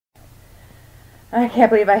I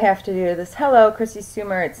can't believe I have to do this. Hello, Chrissy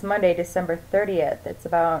Sumer. It's Monday, December 30th. It's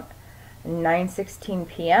about 9:16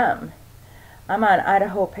 p.m. I'm on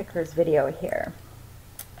IdahoPicker's video here.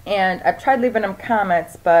 And I've tried leaving him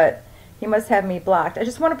comments, but he must have me blocked. I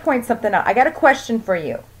just want to point something out. I got a question for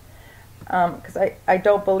you. Because I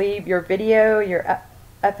don't believe your video. You're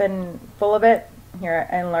effing full of it. Here,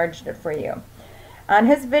 I enlarged it for you. On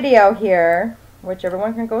his video here, which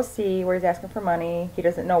everyone can go see, where he's asking for money. He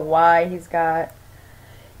doesn't know why he's got...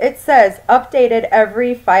 It says updated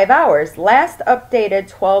every 5 hours. Last updated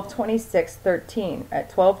 12/26/13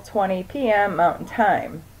 at 12:20 p.m. Mountain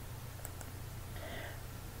Time.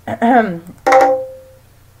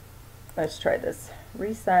 Let's try this.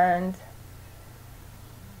 Resend.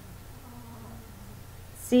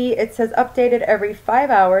 See, it says updated every 5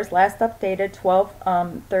 hours. Last updated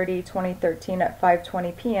 12/30/2013 at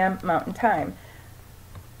 5:20 p.m. Mountain Time.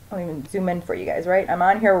 I'll even zoom in for you guys, right? I'm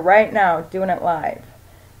on here right now doing it live.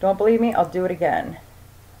 Don't believe me? I'll do it again.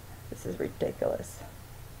 This is ridiculous.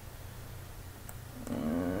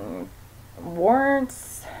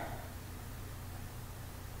 Warrants.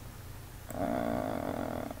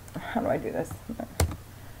 How do I do this?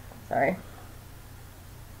 Sorry.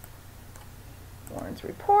 Warrants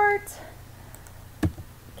report.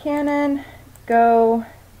 Canon. Go.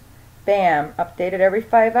 Bam. Updated every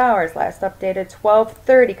 5 hours. Last updated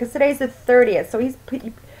 12:30. Because today's the 30th. So he's...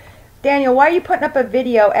 Daniel, why are you putting up a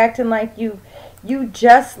video acting like you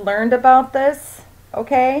just learned about this,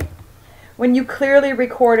 okay? When you clearly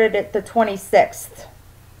recorded it the 26th.